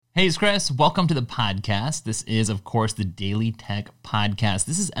Hey, it's Chris. Welcome to the podcast. This is, of course, the Daily Tech Podcast.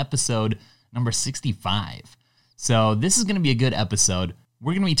 This is episode number 65. So this is going to be a good episode.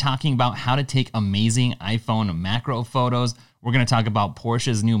 We're going to be talking about how to take amazing iPhone macro photos. We're going to talk about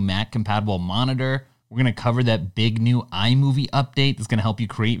Porsche's new Mac-compatible monitor. We're going to cover that big new iMovie update that's going to help you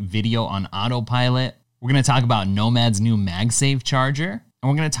create video on autopilot. We're going to talk about Nomad's new MagSafe charger. And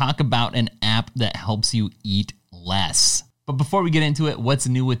we're going to talk about an app that helps you eat less. But before we get into it, what's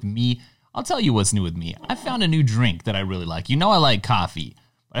new with me? I'll tell you what's new with me. I found a new drink that I really like. You know I like coffee,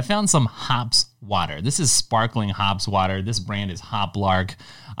 but I found some hops water. This is sparkling hops water. This brand is Hoplark.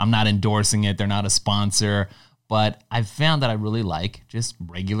 I'm not endorsing it. They're not a sponsor, but I've found that I really like just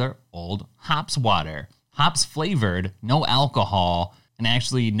regular old hops water. Hops flavored, no alcohol, and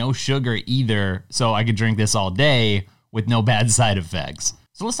actually no sugar either, so I could drink this all day with no bad side effects.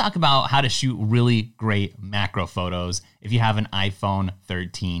 So let's talk about how to shoot really great macro photos if you have an iPhone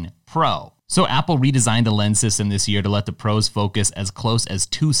 13 Pro. So Apple redesigned the lens system this year to let the pros focus as close as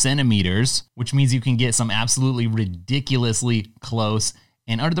 2 centimeters, which means you can get some absolutely ridiculously close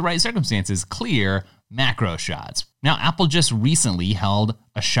and under the right circumstances, clear macro shots. Now, Apple just recently held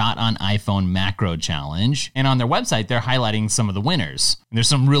a Shot on iPhone Macro Challenge, and on their website, they're highlighting some of the winners. And there's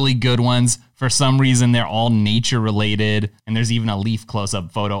some really good ones. For some reason, they're all nature-related, and there's even a leaf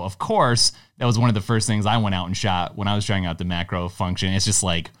close-up photo. Of course, that was one of the first things I went out and shot when I was trying out the macro function. It's just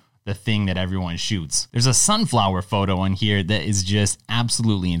like the thing that everyone shoots. There's a sunflower photo on here that is just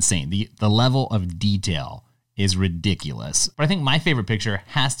absolutely insane. The level of detail is ridiculous. But I think my favorite picture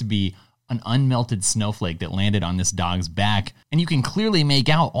has to be an unmelted snowflake that landed on this dog's back. And you can clearly make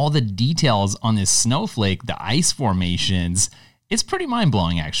out all the details on this snowflake, the ice formations. It's pretty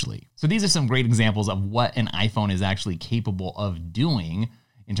mind-blowing, actually. So these are some great examples of what an iPhone is actually capable of doing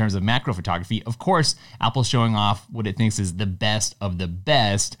in terms of macro photography. Of course, Apple's showing off what it thinks is the best of the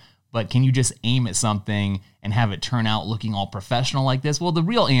best, but can you just aim at something and have it turn out looking all professional like this? Well, the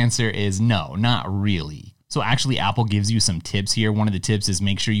real answer is no, not really. So actually, Apple gives you some tips here. One of the tips is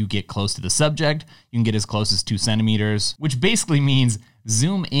make sure you get close to the subject. You can get as close as 2 centimeters, which basically means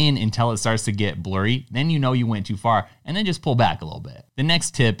zoom in until it starts to get blurry. Then you know you went too far, and then just pull back a little bit. The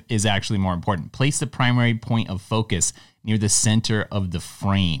next tip is actually more important. Place the primary point of focus near the center of the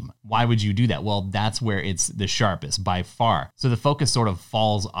frame. Why would you do that? Well, that's where it's the sharpest by far. So the focus sort of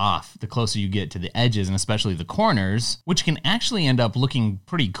falls off the closer you get to the edges and especially the corners, which can actually end up looking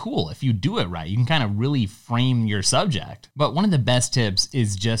pretty cool if you do it right. You can kind of really frame your subject. But one of the best tips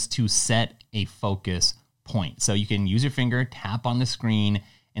is just to set a focus point. So you can use your finger, tap on the screen,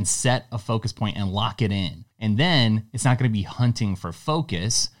 and set a focus point and lock it in. And then it's not going to be hunting for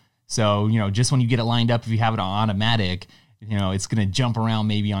focus. So, just when you get it lined up, if you have it on automatic, it's going to jump around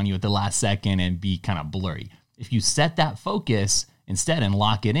maybe on you at the last second and be kind of blurry. If you set that focus instead and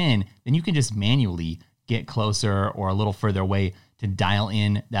lock it in, then you can just manually get closer or a little further away to dial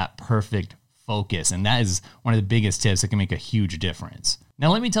in that perfect focus. And that is one of the biggest tips that can make a huge difference.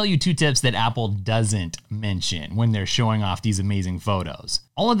 Now, let me tell you 2 tips that Apple doesn't mention when they're showing off these amazing photos.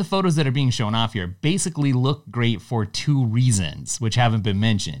 All of the photos that are being shown off here basically look great for 2 reasons, which haven't been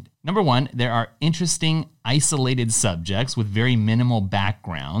mentioned. Number 1, there are interesting isolated subjects with very minimal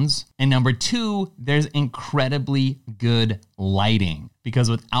backgrounds. And number 2, there's incredibly good lighting, because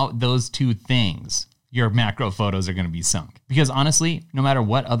without those 2 things, your macro photos are going to be sunk. Because honestly, no matter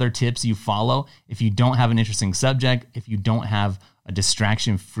what other tips you follow, if you don't have an interesting subject, if you don't have a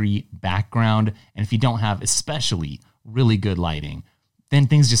distraction-free background, and if you don't have especially really good lighting, then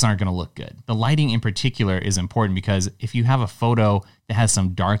things just aren't going to look good. The lighting in particular is important because if you have a photo that has some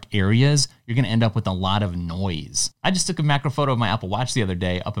dark areas, you're going to end up with a lot of noise. I just took a macro photo of my Apple Watch the other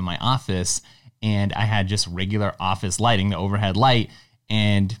day up in my office, and I had just regular office lighting, the overhead light,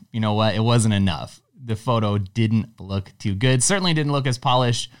 and you know what? It wasn't enough. The photo didn't look too good. Certainly didn't look as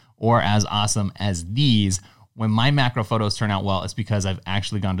polished or as awesome as these. When my macro photos turn out well, it's because I've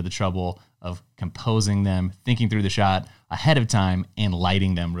actually gone to the trouble of composing them, thinking through the shot ahead of time, and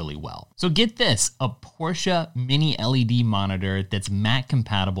lighting them really well. So get this, a Porsche mini LED monitor that's Mac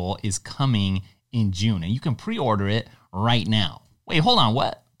compatible is coming in June, and you can pre-order it right now. Wait, hold on,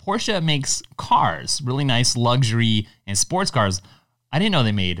 what? Porsche makes cars, really nice luxury and sports cars. I didn't know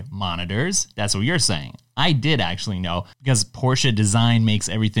they made monitors. That's what you're saying. I did actually know, because Porsche design makes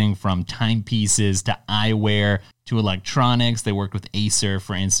everything from timepieces to eyewear to electronics. They worked with Acer,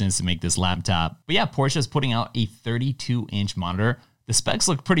 for instance, to make this laptop. But yeah, Porsche is putting out a 32-inch monitor. The specs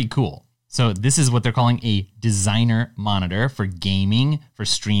look pretty cool. So this is what they're calling a designer monitor for gaming, for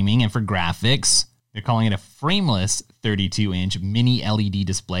streaming, and for graphics. They're calling it a frameless 32-inch mini LED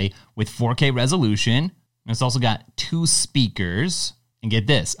display with 4K resolution. And it's also got 2 speakers and get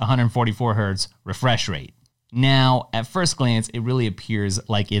this, 144 hertz refresh rate. Now, at first glance, it really appears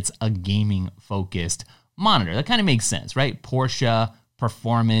like it's a gaming-focused monitor. That kind of makes sense, right? Porsche,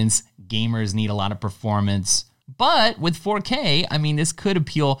 performance, gamers need a lot of performance. But with 4K, I mean, this could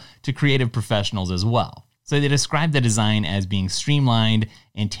appeal to creative professionals as well. So they describe the design as being streamlined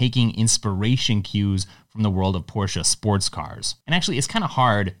and taking inspiration cues from the world of Porsche sports cars. And actually, it's kind of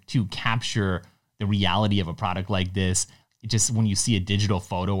hard to capture the reality of a product like this just when you see a digital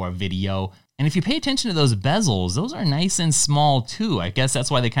photo or video. And if you pay attention to those bezels, those are nice and small too. I guess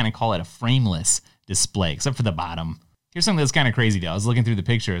that's why they kind of call it a frameless display, except for the bottom. Here's something that's kind of crazy though. I was looking through the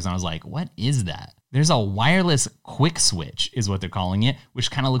pictures and I was like, what is that? There's a wireless quick switch is what they're calling it,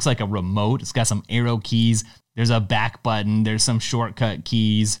 which kind of looks like a remote. It's got some arrow keys. There's a back button. There's some shortcut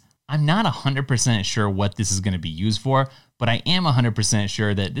keys. I'm not 100% sure what this is going to be used for, but I am 100%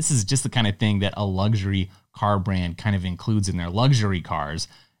 sure that this is just the kind of thing that a luxury car brand kind of includes in their luxury cars.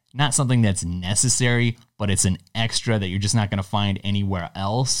 Not something that's necessary, but it's an extra that you're just not going to find anywhere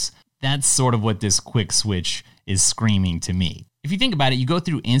else. That's sort of what this quick switch is screaming to me. If you think about it, you go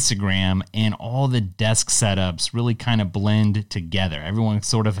through Instagram and all the desk setups really kind of blend together. Everyone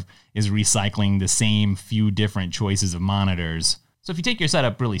sort of is recycling the same few different choices of monitors. So if you take your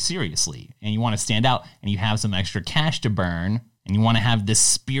setup really seriously and you want to stand out and you have some extra cash to burn and you want to have the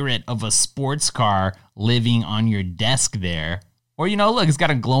spirit of a sports car living on your desk there, or, look, it's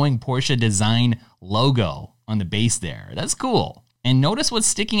got a glowing Porsche design logo on the base there. That's cool. And notice what's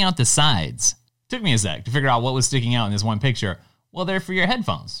sticking out the sides. Took me a sec to figure out what was sticking out in this one picture. Well, they're for your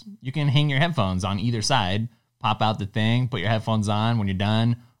headphones. You can hang your headphones on either side, pop out the thing, put your headphones on. When you're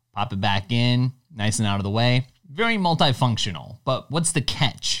done, pop it back in, nice and out of the way. Very multifunctional. But what's the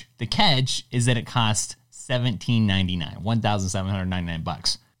catch? The catch is that it costs $1,799,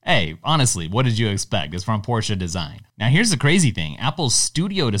 $1,799. Hey, honestly, what did you expect? It's from Porsche Design. Now, here's the crazy thing. Apple's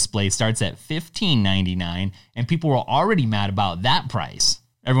Studio display starts at $1,599, and people were already mad about that price.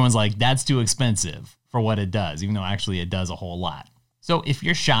 Everyone's like, that's too expensive for what it does, even though actually it does a whole lot. So if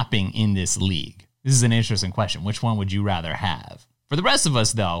you're shopping in this league, this is an interesting question. Which one would you rather have? For the rest of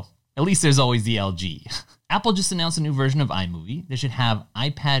us, though, at least there's always the LG. Apple just announced a new version of iMovie that should have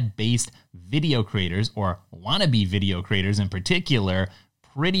iPad-based video creators, or wannabe video creators in particular,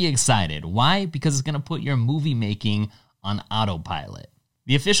 pretty excited. Why? Because it's going to put your movie making on autopilot.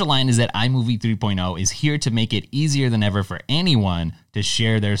 The official line is that iMovie 3.0 is here to make it easier than ever for anyone to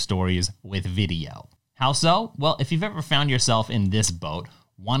share their stories with video. How so? Well, if you've ever found yourself in this boat,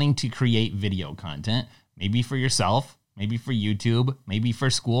 wanting to create video content, maybe for yourself, maybe for YouTube, maybe for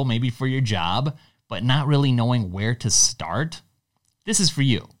school, maybe for your job, but not really knowing where to start, this is for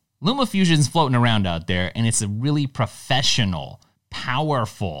you. LumaFusion's floating around out there, and it's a really professional,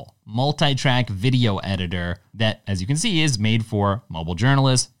 powerful, multi-track video editor that, as you can see, is made for mobile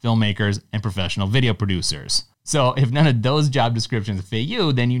journalists, filmmakers, and professional video producers. So if none of those job descriptions fit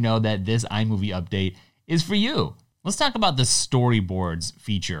you, then you know that this iMovie update is for you. Let's talk about the storyboards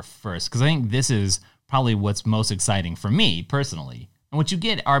feature first, because I think this is probably what's most exciting for me personally. And what you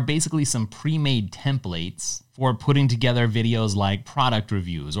get are basically some pre-made templates for putting together videos like product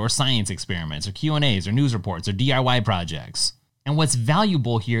reviews or science experiments or Q&As or news reports or DIY projects. And what's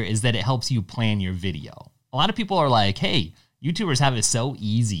valuable here is that it helps you plan your video. A lot of people are like, hey, YouTubers have it so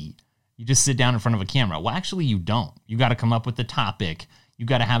easy. You just sit down in front of a camera. Well, actually, you don't. You got to come up with the topic. You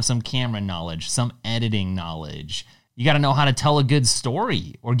got to have some camera knowledge, some editing knowledge. You got to know how to tell a good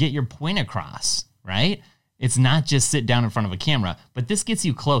story or get your point across, right? It's not just sit down in front of a camera, but this gets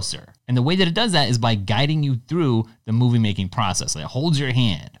you closer. And the way that it does that is by guiding you through the movie making process. It holds your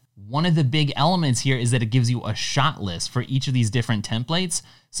hand. One of the big elements here is that it gives you a shot list for each of these different templates,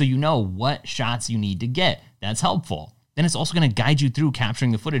 so you know what shots you need to get. That's helpful. Then it's also going to guide you through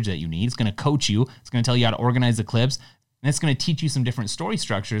capturing the footage that you need. It's going to coach you. It's going to tell you how to organize the clips. And it's going to teach you some different story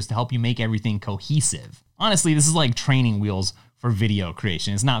structures to help you make everything cohesive. Honestly, this is like training wheels for video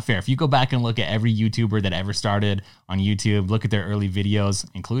creation. It's not fair. If you go back and look at every YouTuber that ever started on YouTube, look at their early videos,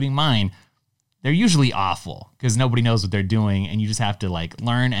 including mine, they're usually awful because nobody knows what they're doing, and you just have to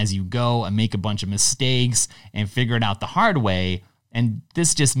learn as you go and make a bunch of mistakes and figure it out the hard way, and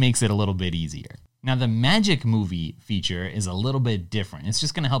this just makes it a little bit easier. Now, the Magic Movie feature is a little bit different. It's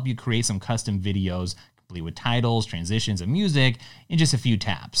just going to help you create some custom videos, complete with titles, transitions, and music in just a few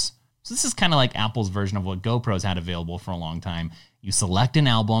taps. So this is kind of like Apple's version of what GoPros had available for a long time. You select an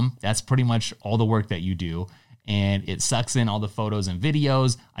album, that's pretty much all the work that you do, and it sucks in all the photos and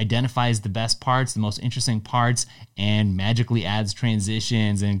videos, identifies the best parts, the most interesting parts, and magically adds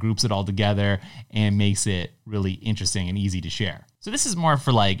transitions and groups it all together and makes it really interesting and easy to share. So this is more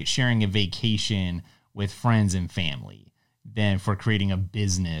for sharing a vacation with friends and family. than for creating a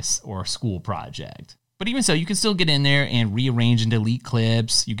business or a school project. But even so, you can still get in there and rearrange and delete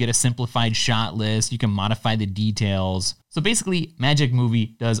clips. You get a simplified shot list. You can modify the details. So basically, Magic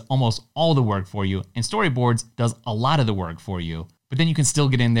Movie does almost all the work for you, and Storyboards does a lot of the work for you. But then you can still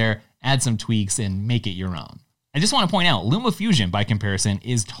get in there, add some tweaks, and make it your own. I just want to point out, LumaFusion, by comparison,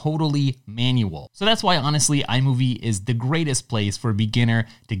 is totally manual. So that's why, honestly, iMovie is the greatest place for a beginner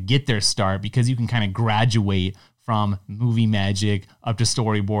to get their start, because you can kind of graduate from movie magic up to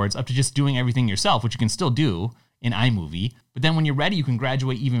storyboards, up to just doing everything yourself, which you can still do in iMovie. But then when you're ready, you can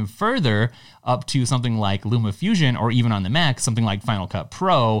graduate even further up to something like LumaFusion, or even on the Mac, something like Final Cut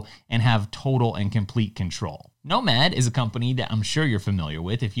Pro, and have total and complete control. Nomad is a company that I'm sure you're familiar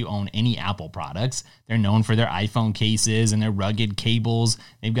with if you own any Apple products. They're known for their iPhone cases and their rugged cables.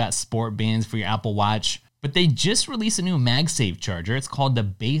 They've got sport bands for your Apple Watch. But they just released a new MagSafe charger. It's called the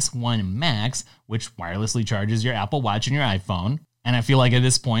Base One Max, which wirelessly charges your Apple Watch and your iPhone. And I feel like at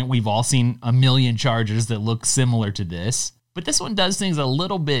this point, we've all seen a million chargers that look similar to this. But this one does things a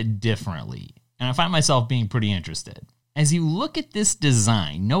little bit differently. And I find myself being pretty interested. As you look at this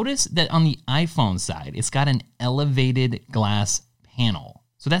design, notice that on the iPhone side, it's got an elevated glass panel.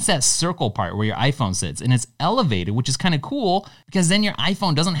 So that's that circle part where your iPhone sits, and it's elevated, which is kind of cool because then your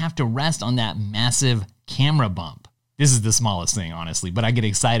iPhone doesn't have to rest on that massive camera bump. This is the smallest thing, honestly, but I get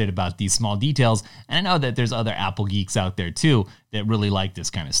excited about these small details, and I know that there's other Apple geeks out there too that really like this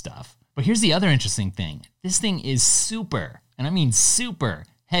kind of stuff. But here's the other interesting thing. This thing is super, and I mean super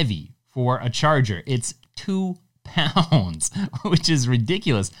heavy for a charger. It's 2 pounds, which is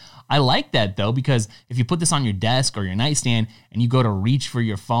ridiculous. I like that though, because if you put this on your desk or your nightstand and you go to reach for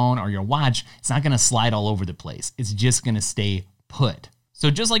your phone or your watch, it's not going to slide all over the place. It's just going to stay put. So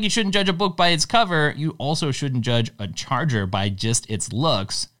just like you shouldn't judge a book by its cover, you also shouldn't judge a charger by just its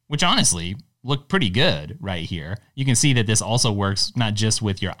looks, which honestly look pretty good right here. You can see that this also works not just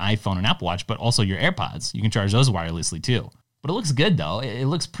with your iPhone and Apple Watch, but also your AirPods. You can charge those wirelessly too. But it looks good though. It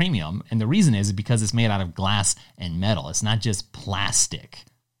looks premium. And the reason is because it's made out of glass and metal. It's not just plastic.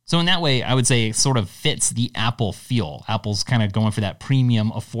 So in that way, I would say it sort of fits the Apple feel. Apple's kind of going for that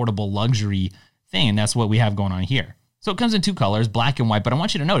premium, affordable luxury thing. And that's what we have going on here. So it comes in 2 colors, black and white. But I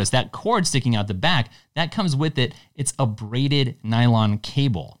want you to notice that cord sticking out the back, that comes with it. It's a braided nylon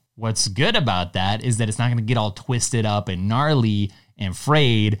cable. What's good about that is that it's not going to get all twisted up and gnarly and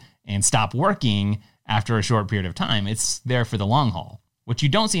frayed and stop working after a short period of time. It's there for the long haul. What you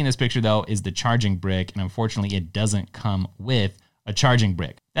don't see in this picture, though, is the charging brick, and unfortunately, it doesn't come with a charging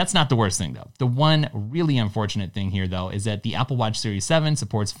brick. That's not the worst thing, though. The one really unfortunate thing here, though, is that the Apple Watch Series 7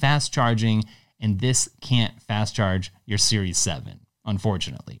 supports fast charging, and this can't fast charge your Series 7,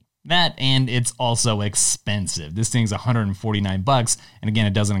 unfortunately. That, and it's also expensive. This thing's $149, and again,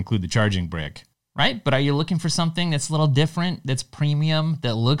 it doesn't include the charging brick. Right? But are you looking for something that's a little different, that's premium,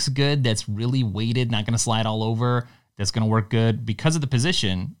 that looks good, that's really weighted, not going to slide all over, that's going to work good? Because of the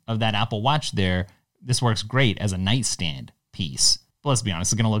position of that Apple Watch there, this works great as a nightstand piece. But let's be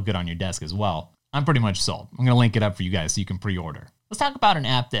honest, it's going to look good on your desk as well. I'm pretty much sold. I'm going to link it up for you guys so you can pre-order. Let's talk about an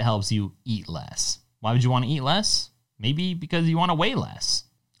app that helps you eat less. Why would you want to eat less? Maybe because you want to weigh less.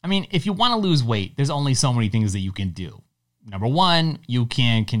 I mean, if you want to lose weight, there's only so many things that you can do. Number one, you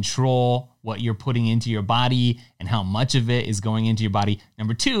can control what you're putting into your body and how much of it is going into your body.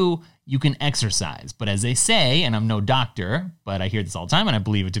 Number two, you can exercise. But as they say, and I'm no doctor, but I hear this all the time and I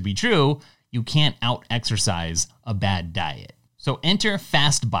believe it to be true, you can't out-exercise a bad diet. So enter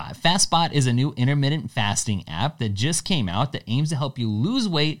FastBot. FastBot is a new intermittent fasting app that just came out that aims to help you lose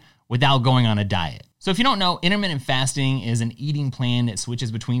weight without going on a diet. So if you don't know, intermittent fasting is an eating plan that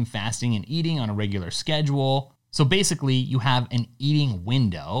switches between fasting and eating on a regular schedule. So basically, you have an eating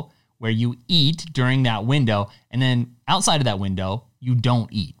window where you eat during that window, and then outside of that window, you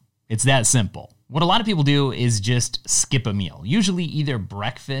don't eat. It's that simple. What a lot of people do is just skip a meal, usually either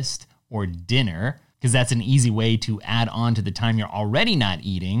breakfast or dinner, because that's an easy way to add on to the time you're already not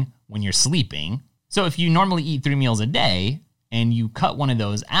eating when you're sleeping. So if you normally eat 3 meals a day and you cut one of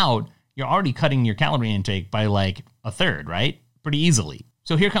those out, you're already cutting your calorie intake by like a third, right? Pretty easily.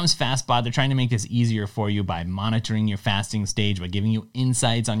 So here comes FastBot. They're trying to make this easier for you by monitoring your fasting stage, by giving you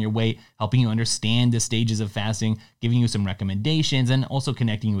insights on your weight, helping you understand the stages of fasting, giving you some recommendations, and also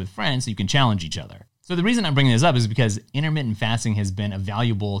connecting you with friends so you can challenge each other. So the reason I'm bringing this up is because intermittent fasting has been a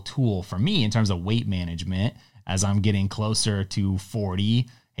valuable tool for me in terms of weight management as I'm getting closer to 40.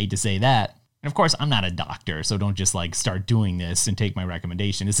 Hate to say that. And of course, I'm not a doctor, so don't just like start doing this and take my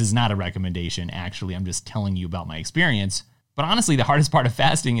recommendation. This is not a recommendation, actually. I'm just telling you about my experience. But honestly, the hardest part of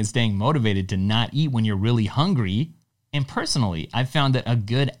fasting is staying motivated to not eat when you're really hungry. And personally, I've found that a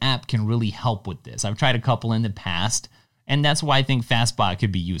good app can really help with this. I've tried a couple in the past, And that's why I think FastSpot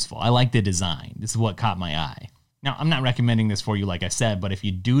could be useful. I like the design. This is what caught my eye. Now, I'm not recommending this for you, like I said, but if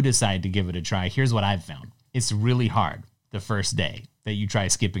you do decide to give it a try, here's what I've found. It's really hard the first day that you try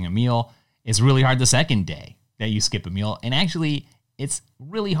skipping a meal. It's really hard the second day that you skip a meal. And actually, it's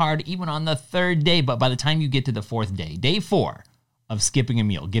really hard even on the third day. But by the time you get to the fourth day, day 4 of skipping a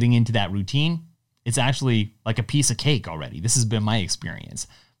meal, getting into that routine, it's actually like a piece of cake already. This has been my experience.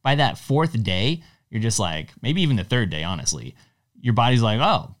 By that fourth day, you're just like, maybe even the third day, honestly, your body's like,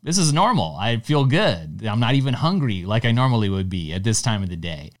 oh, this is normal. I feel good. I'm not even hungry like I normally would be at this time of the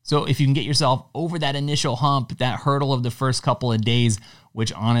day. So if you can get yourself over that initial hump, that hurdle of the first couple of days,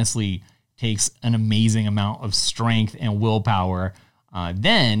 which honestly takes an amazing amount of strength and willpower,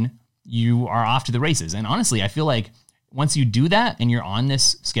 then you are off to the races. And honestly, I feel like once you do that and you're on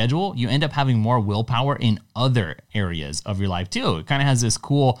this schedule, you end up having more willpower in other areas of your life too. It kind of has this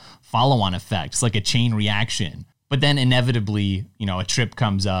cool follow-on effect. It's like a chain reaction. But then inevitably, a trip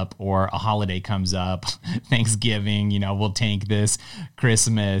comes up or a holiday comes up, Thanksgiving, we'll tank this,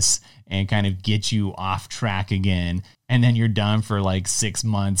 Christmas, and kind of get you off track again. And then you're done for like 6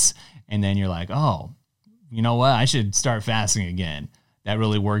 months. And then you're like, oh, you know what? I should start fasting again. That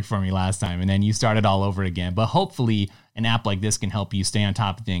really worked for me last time. And then you start it all over again. But hopefully an app like this can help you stay on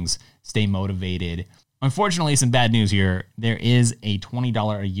top of things, stay motivated. Unfortunately, some bad news here. There is a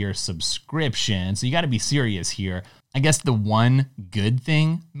 $20 a year subscription, so you got to be serious here. I guess the one good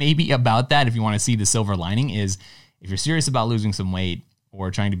thing maybe about that, if you want to see the silver lining, is if you're serious about losing some weight or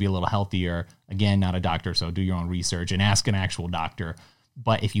trying to be a little healthier, again, not a doctor, so do your own research and ask an actual doctor.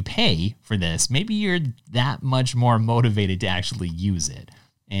 But if you pay for this, maybe you're that much more motivated to actually use it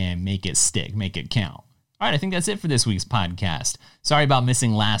and make it stick, make it count. All right, I think that's it for this week's podcast. Sorry about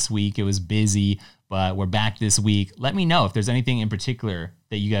missing last week. It was busy, but we're back this week. Let me know if there's anything in particular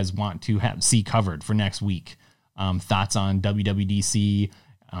that you guys want to see covered for next week. Thoughts on WWDC,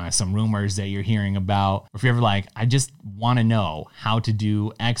 some rumors that you're hearing about. Or if you're ever like, I just want to know how to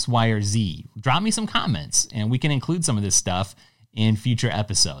do X, Y, or Z, drop me some comments and we can include some of this stuff in future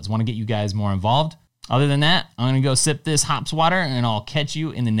episodes. Want to get you guys more involved? Other than that, I'm going to go sip this hops water and I'll catch you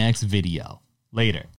in the next video. Later.